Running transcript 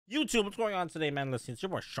YouTube, what's going on today, man? Listen, it's your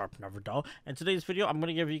boy Sharp Never Dull, and today's video I'm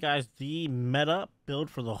gonna give you guys the meta build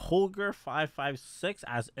for the Holger 556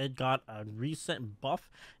 as it got a recent buff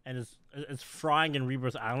and is frying in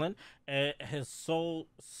Rebirth Island. It is so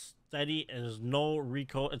steady. There's no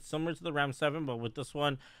recoil. It's similar to the Ram 7, but with this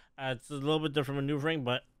one, it's a little bit different maneuvering,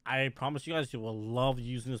 but I promise you guys you will love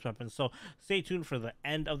using this weapon. So stay tuned for the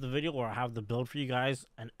end of the video where I have the build for you guys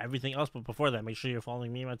and everything else. But before that, make sure you're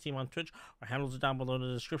following me and my team on Twitch. Our handles are down below in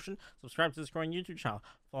the description. Subscribe to this growing YouTube channel.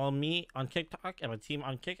 Follow me on TikTok and my team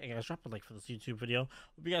on Kick. And guys, drop a like for this YouTube video.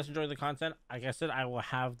 Hope you guys enjoy the content. Like I said, I will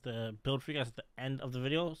have the build for you guys at the end of the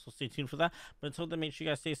video, so stay tuned for that. But until then, make sure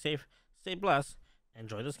you guys stay safe, stay blessed, and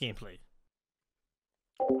enjoy this gameplay.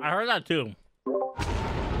 I heard that too.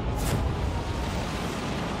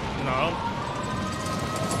 No.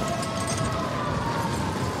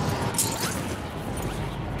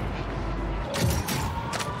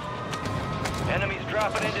 Enemies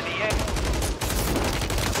dropping into the air.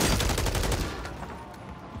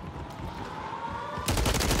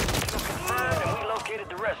 Confirmed, and we located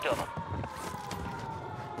the rest of them.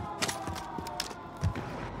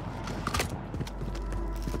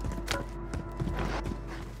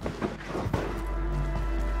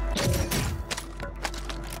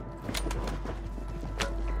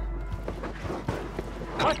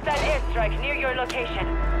 Hostile airstrike near your location.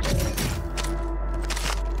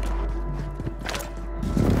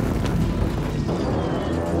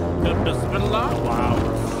 Bismillah. Wow.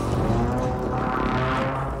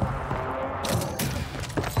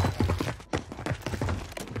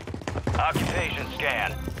 Occupation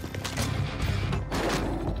scan.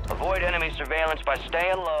 Avoid enemy surveillance by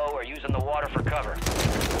staying low or using the water for cover.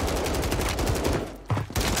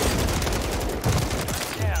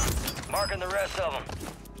 Down. Marking the rest of them.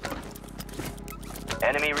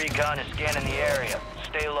 Enemy recon is scanning the area.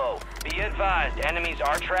 Stay low. Be advised, enemies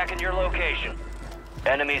are tracking your location.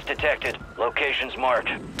 Enemies detected. Locations marked.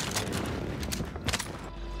 Enemy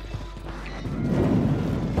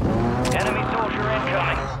soldier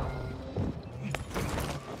incoming.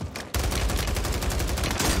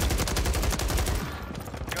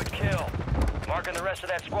 Good kill. Marking the rest of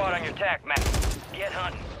that squad on your tac map. Get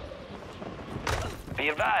hunting. Be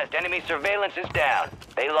advised, enemy surveillance is down.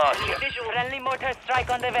 They lost you. Friendly mortar strike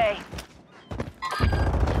on the way.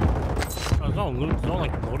 There's no loot, there's no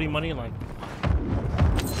like loading money, like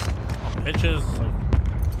pitches, like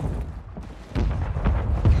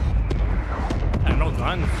and no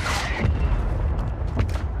guns.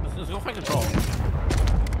 Let's go find control.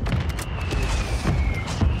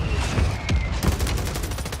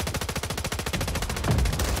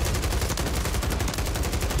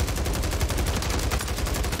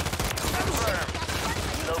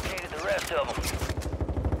 Located the rest of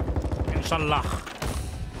them. Inshallah.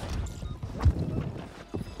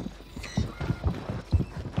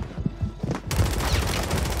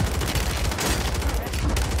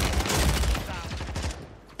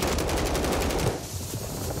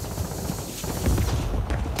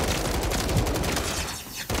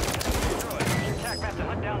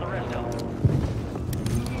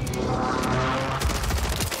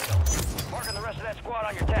 Squad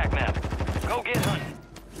on your tac map. Go get hunting.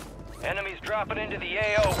 Enemies dropping into the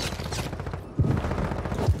AO.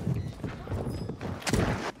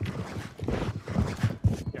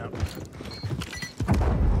 Yep.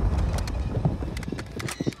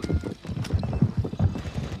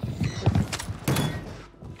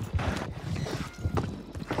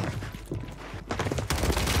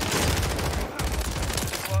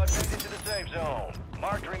 Squad made it to the safe zone.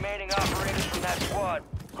 Marked remaining operators from that squad.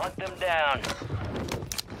 Hunt them down.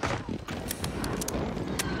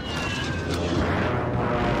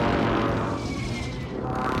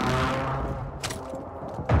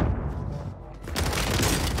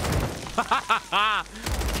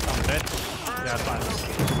 Yeah, it's fine.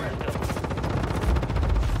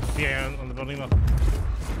 Yeah, on the building though.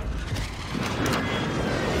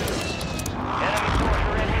 Enemy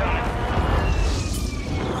soldier incoming.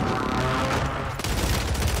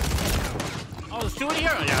 Oh, there's two in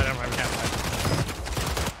here? Yeah, never mind, can't find.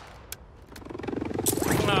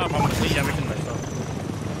 No, I'm gonna leave everything myself.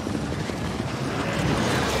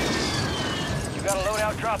 You got a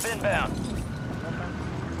loadout drop inbound.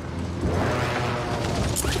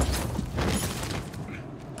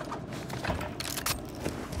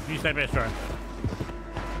 You stay base turn.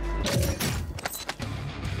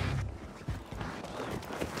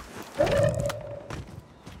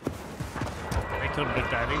 Make some big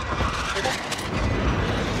daddy.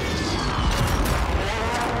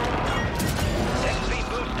 XP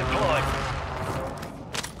boost deployed.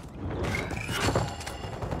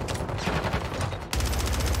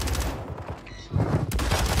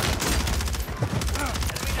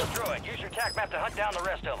 map to hunt down the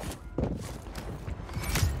rest of them.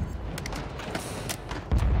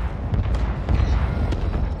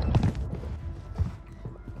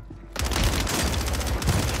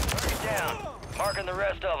 Target down. Marking the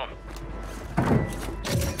rest of them.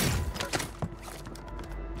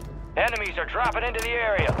 Enemies are dropping into the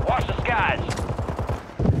area. Watch the skies.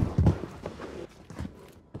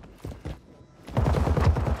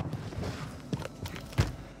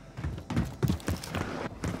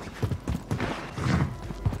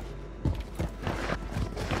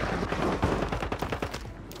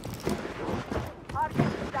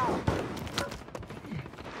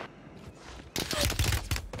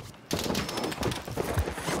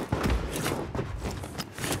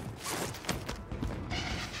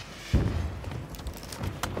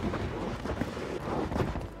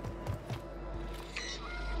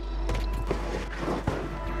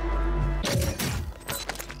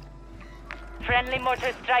 Friendly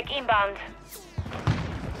mortar strike inbound.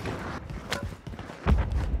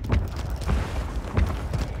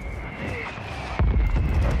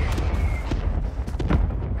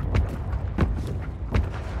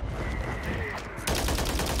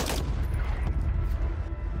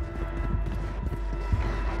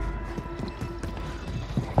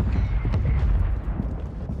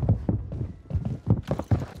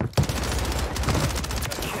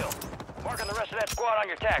 Kill. Marking the rest of that squad on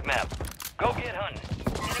your attack map. Go get hunting.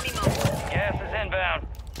 Enemy mobile. Gas is inbound.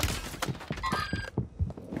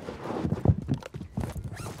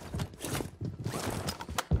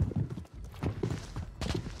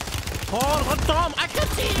 Oh, Tom, I can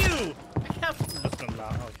see you! I can't. Listen, no,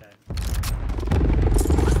 okay.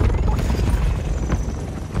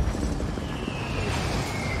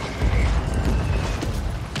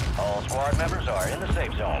 All squad members are in the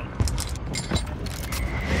safe zone.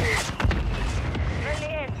 Friendly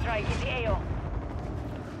airstrike in the AO.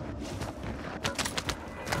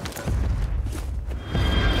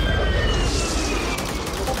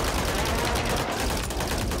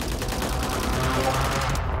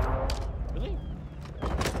 Really?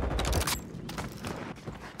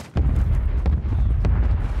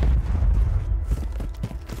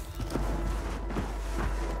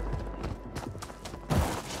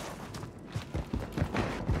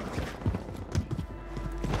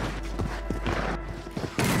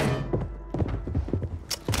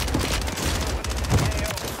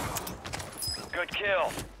 Good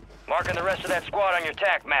kill. Marking the rest of that squad on your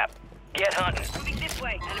attack map. Get hunting. Moving this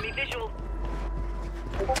way. Enemy visual.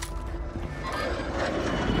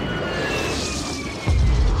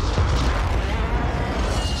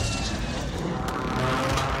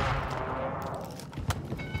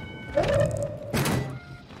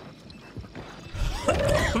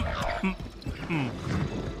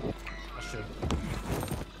 I should.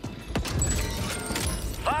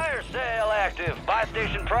 Fire sale active. Buy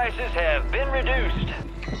station prices have been reduced.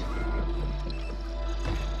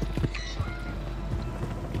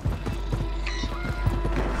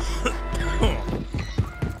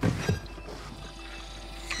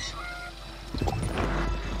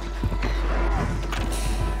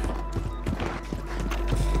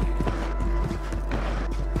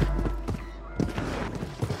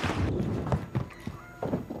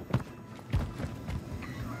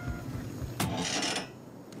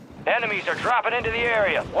 Enemies are dropping into the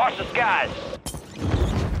area. Watch the skies.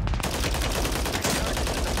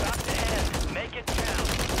 About to end. Make it count.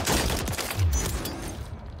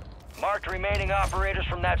 Marked remaining operators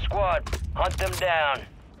from that squad. Hunt them down.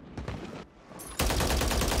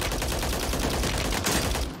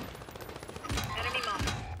 Enemy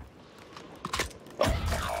mobile.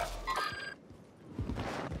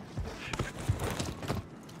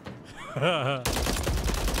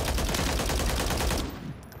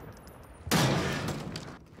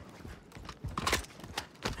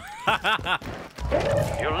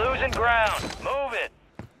 You're losing ground. Move it.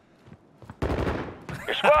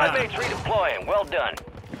 Your squad mates redeploying. Well done.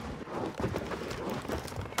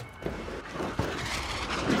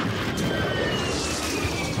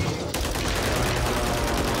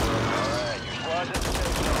 Alright, your squad's in the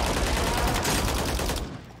safe zone.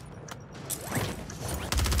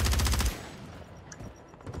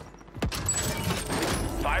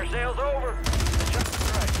 Fire sale's over. Check the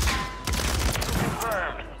strike.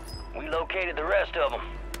 Confirmed. We located the rest of them.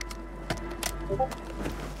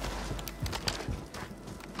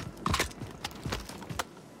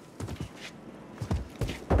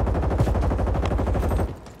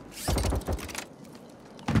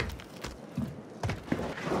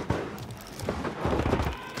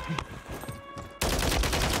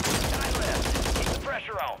 Time left. Keep the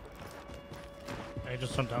pressure on. Hey,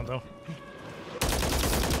 just some down though.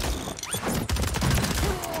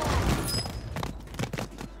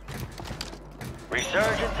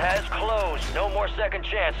 Resurgence has closed. No more second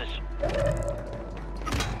chances.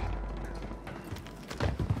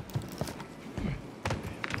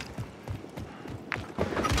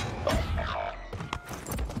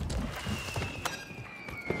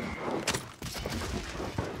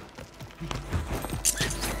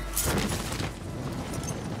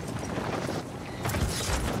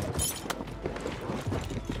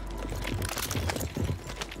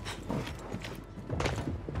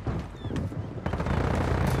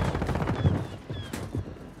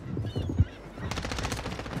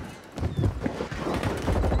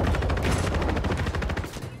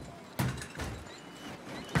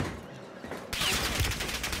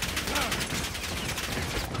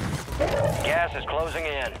 Gas is closing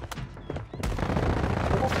in.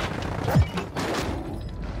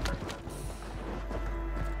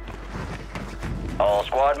 All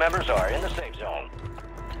squad members are in the safe zone.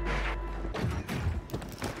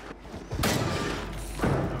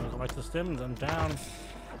 Go back to stims. I'm down.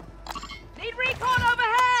 Need recon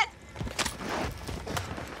overhead!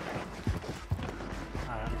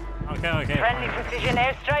 Okay. Friendly precision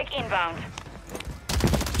airstrike inbound.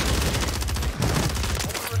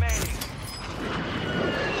 One remaining.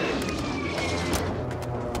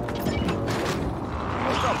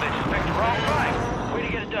 Oh, some bitches picked the wrong fight. Way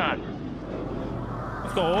to get it done.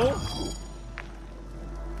 Let's go.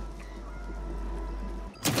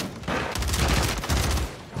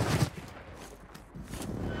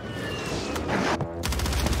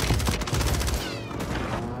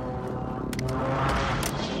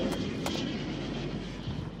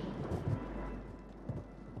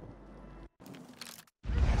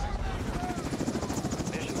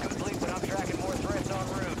 Mission complete, but I'm tracking more threats en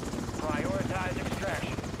route. Prioritize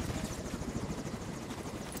extraction.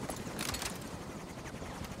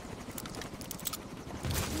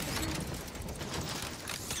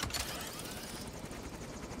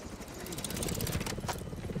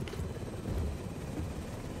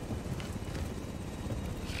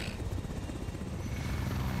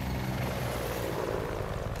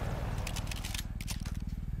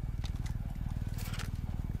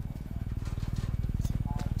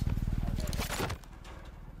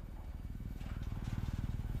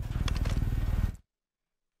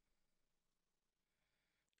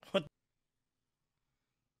 What?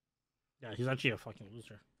 Yeah, he's actually a fucking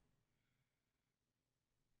loser.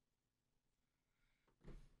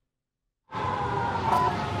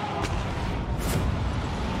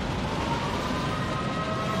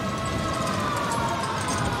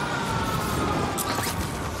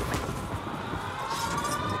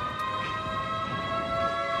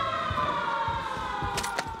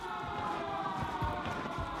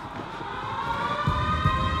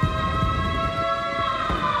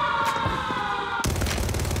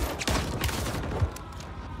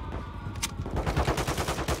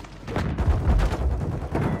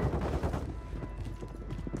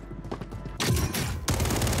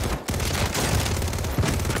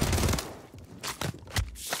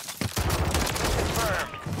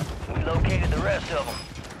 Of them.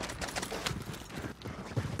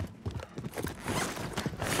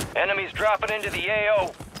 Enemies dropping into the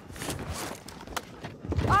AO.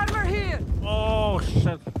 Armor here! Oh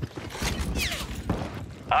shit.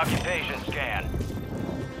 Occupation scan.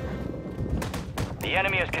 The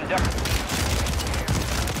enemy is conducting.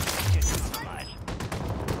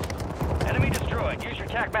 Enemy destroyed. Use your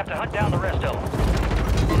TAC map to hunt down the rest of them.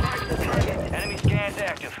 Enemy scans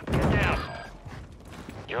active. Get down.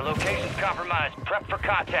 Your location's compromised. Prep for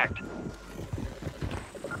contact.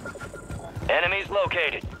 Enemies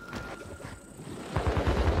located.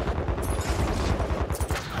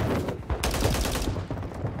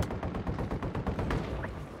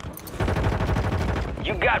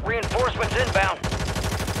 You got reinforcements inbound.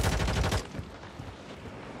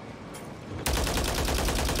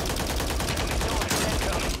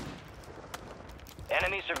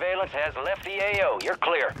 Enemy surveillance has left the AO. You're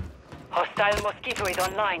clear. Hostile Mosquito is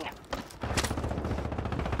online.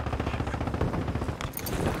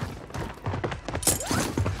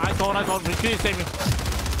 I told him. Please save me.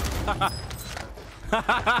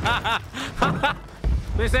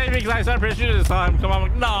 They saved me because I started pretty this time. Come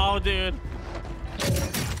on. No, dude.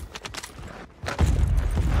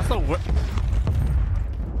 That's the worst.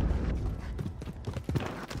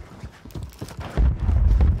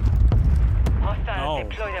 Hostiles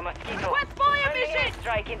deploy the Mosquito. What's fire mission?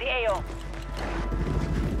 Strike in the AO.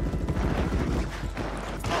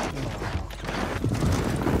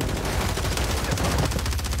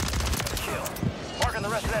 Chill. Marking the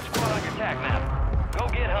rest of that squad on your TAC map. Go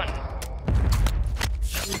get hunting.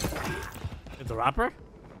 The rapper?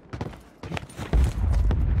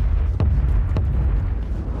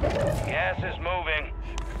 Gas is moving.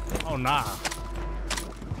 Oh, nah.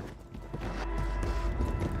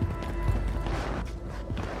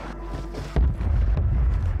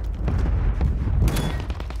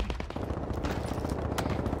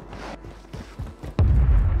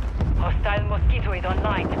 Hostile mosquito is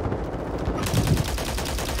online.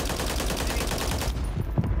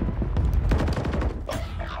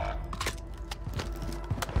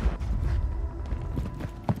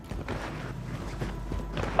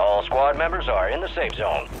 All squad members are in the safe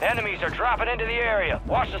zone. Enemies are dropping into the area.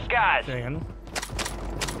 Watch the skies. Dan.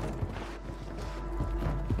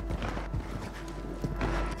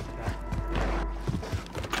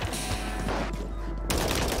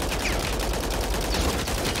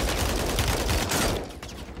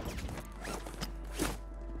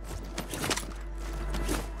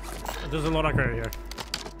 There's a loadout right here.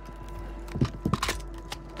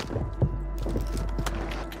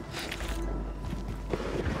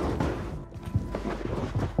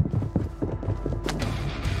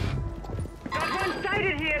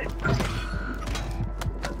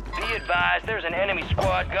 Be advised, there's an enemy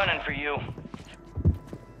squad gunning for you.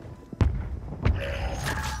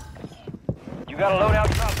 You got a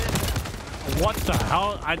loadout drop in? What the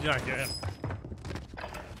hell? I did not hear him.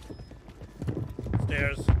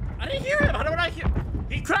 Stairs. I didn't hear him. How did I hear?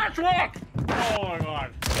 He crash walked. Oh my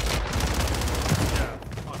god. Yeah.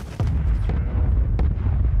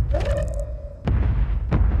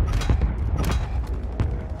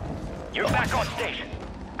 You're back on station.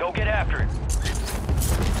 Go get after it.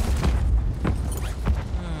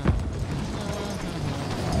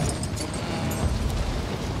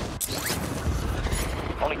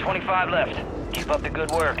 Only 25 left. Keep up the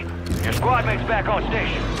good work. Your squad mate's back on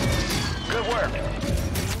station. Good work.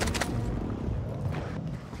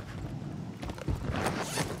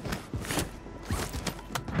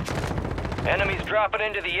 Enemies dropping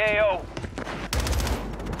into the AO.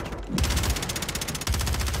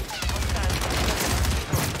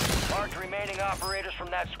 Mark remaining operators from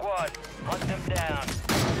that squad. Hunt them down.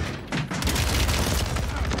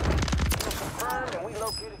 Confirmed, and we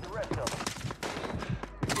located the rest of them.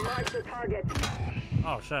 Mark the target.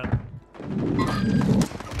 Oh shit.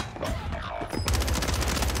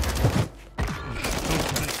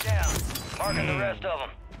 Down. Marking the rest of them.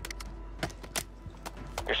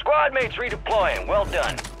 Your squad mates redeploying. Well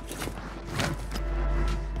done.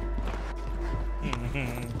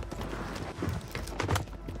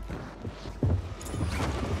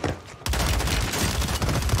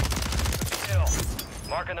 Kill.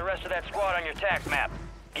 Marking the rest of that squad on your TAC map.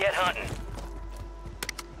 Get hunting.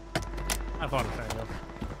 I thought it was.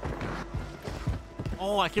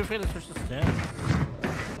 Oh, I keep forgetting to switch the stand.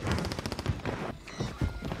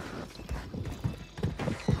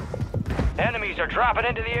 Enemies are dropping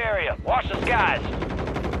into the area. Watch the skies.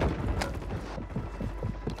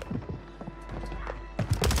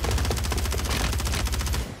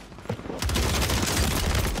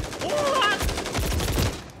 What?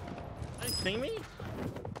 Are you kidding me?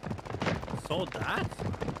 Sold that?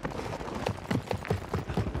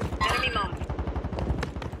 Enemy mount.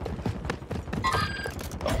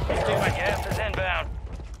 My gas is inbound.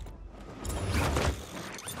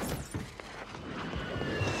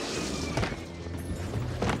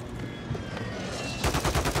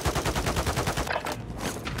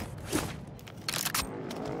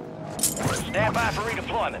 Stand by for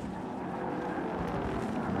redeployment.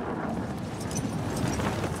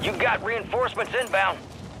 You've got reinforcements inbound.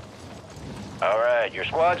 All right, your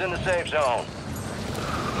squad's in the safe zone.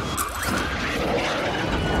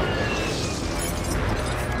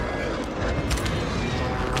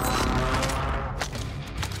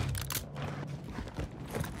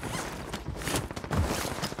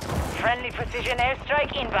 Friendly precision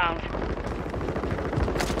airstrike inbound.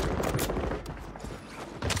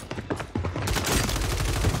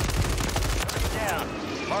 Down.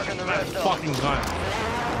 Marking the rest of them. Fucking gun.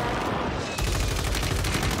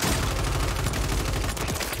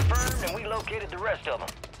 Confirmed, and we located the rest of them.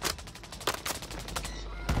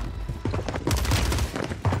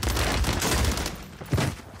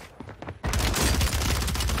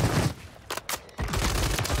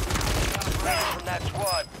 From that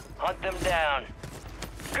squad, hunt them down.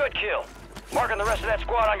 Good kill. Marking the rest of that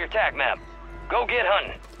squad on your TAC map. Go get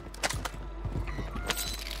hunting.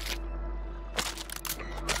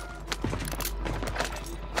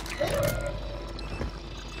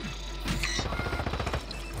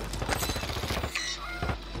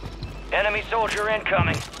 Enemy soldier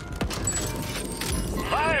incoming.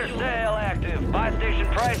 Fire sale active. Buy station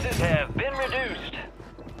prices have been reduced.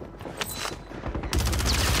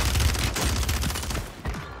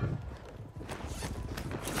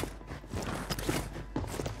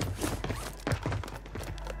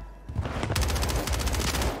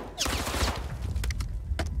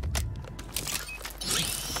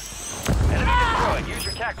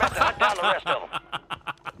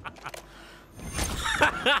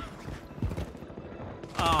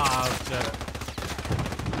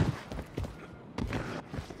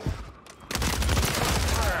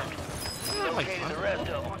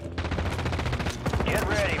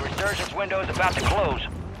 resurgence window is about to close.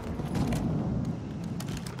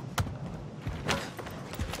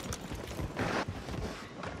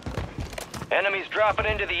 Enemies dropping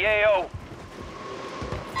into the AO.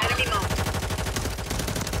 Enemy marked.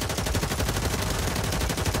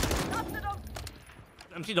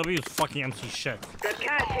 MCW is fucking MC shit. Got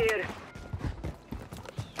cash here.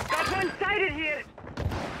 Got one sighted here.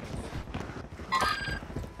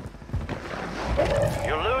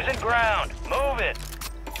 You're losing ground. Move it.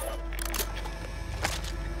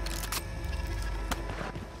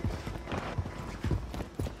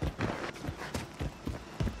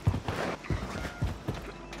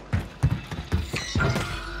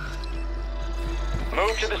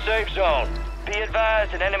 Move to the safe zone. Be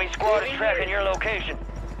advised, an enemy squad is tracking your location.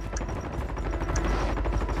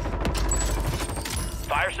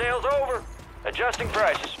 Fire sale's over. Adjusting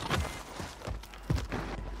prices.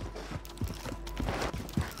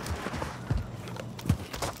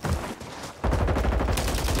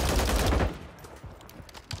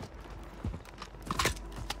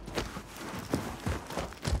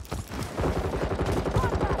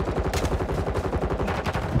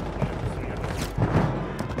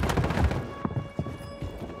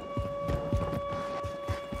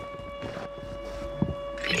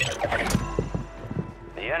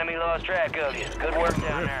 The enemy lost track of you. Good work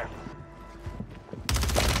down there.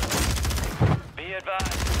 Be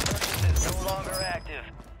advised, this is no longer active.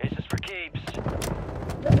 This is for keeps.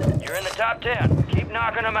 You're in the top 10. Keep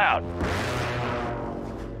knocking them out.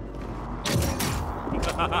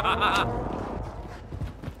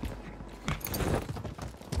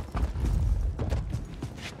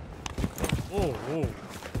 Oh, oh.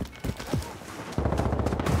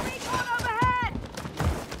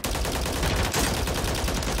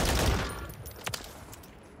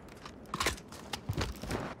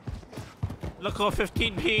 Look,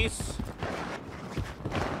 15 piece.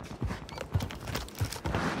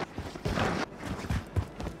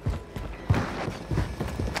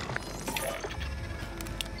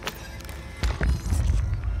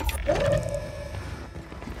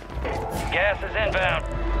 Gas is inbound.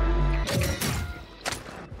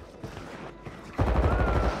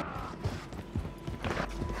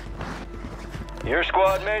 Your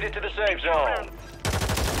squad made it to the safe zone.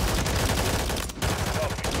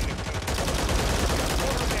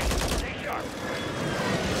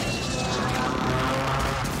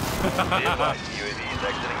 UAV is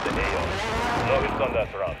exiting the AO. No, it's done that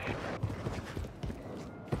for us.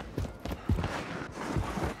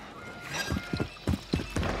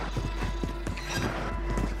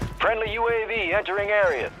 Friendly UAV entering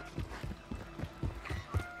area.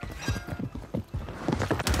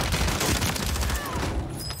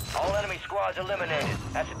 All enemy squads eliminated.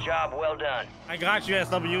 That's a job well done. I got you,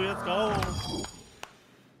 SW. Let's go.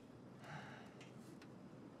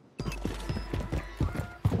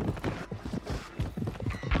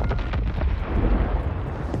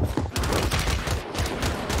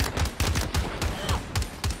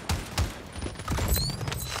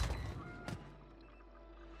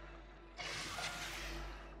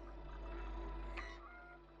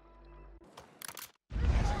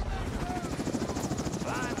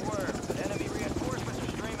 Fine work, but enemy reinforcements are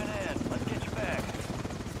streaming in. Let's get you back.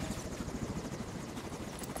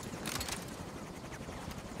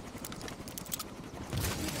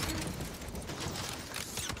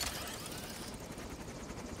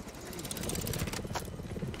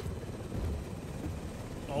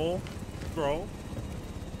 Oh, bro.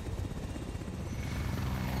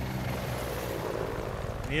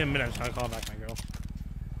 Need a minute. I'm trying to call back my girl.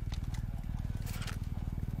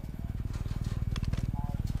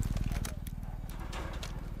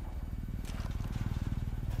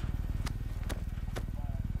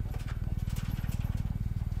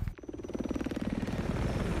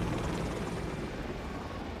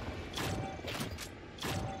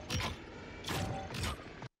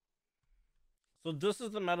 So this is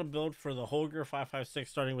the meta build for the Holger 556,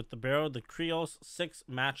 starting with the barrel, the Krios 6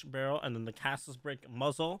 match barrel, and then the Cassis Break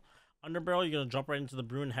muzzle. Under barrel, you're going to jump right into the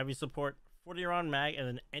Bruin heavy support, 40 round mag, and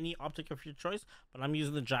then any optic of your choice, but I'm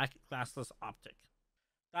using the Jack glassless optic.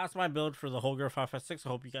 That's my build for the Holger 556. I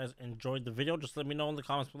hope you guys enjoyed the video. Just let me know in the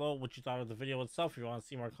comments below what you thought of the video itself. If you want to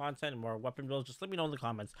see more content and more weapon builds, just let me know in the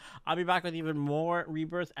comments. I'll be back with even more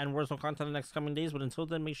Rebirth and Warzone content in the next coming days, but until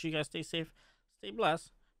then, make sure you guys stay safe, stay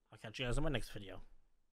blessed. I'll catch you guys in my next video.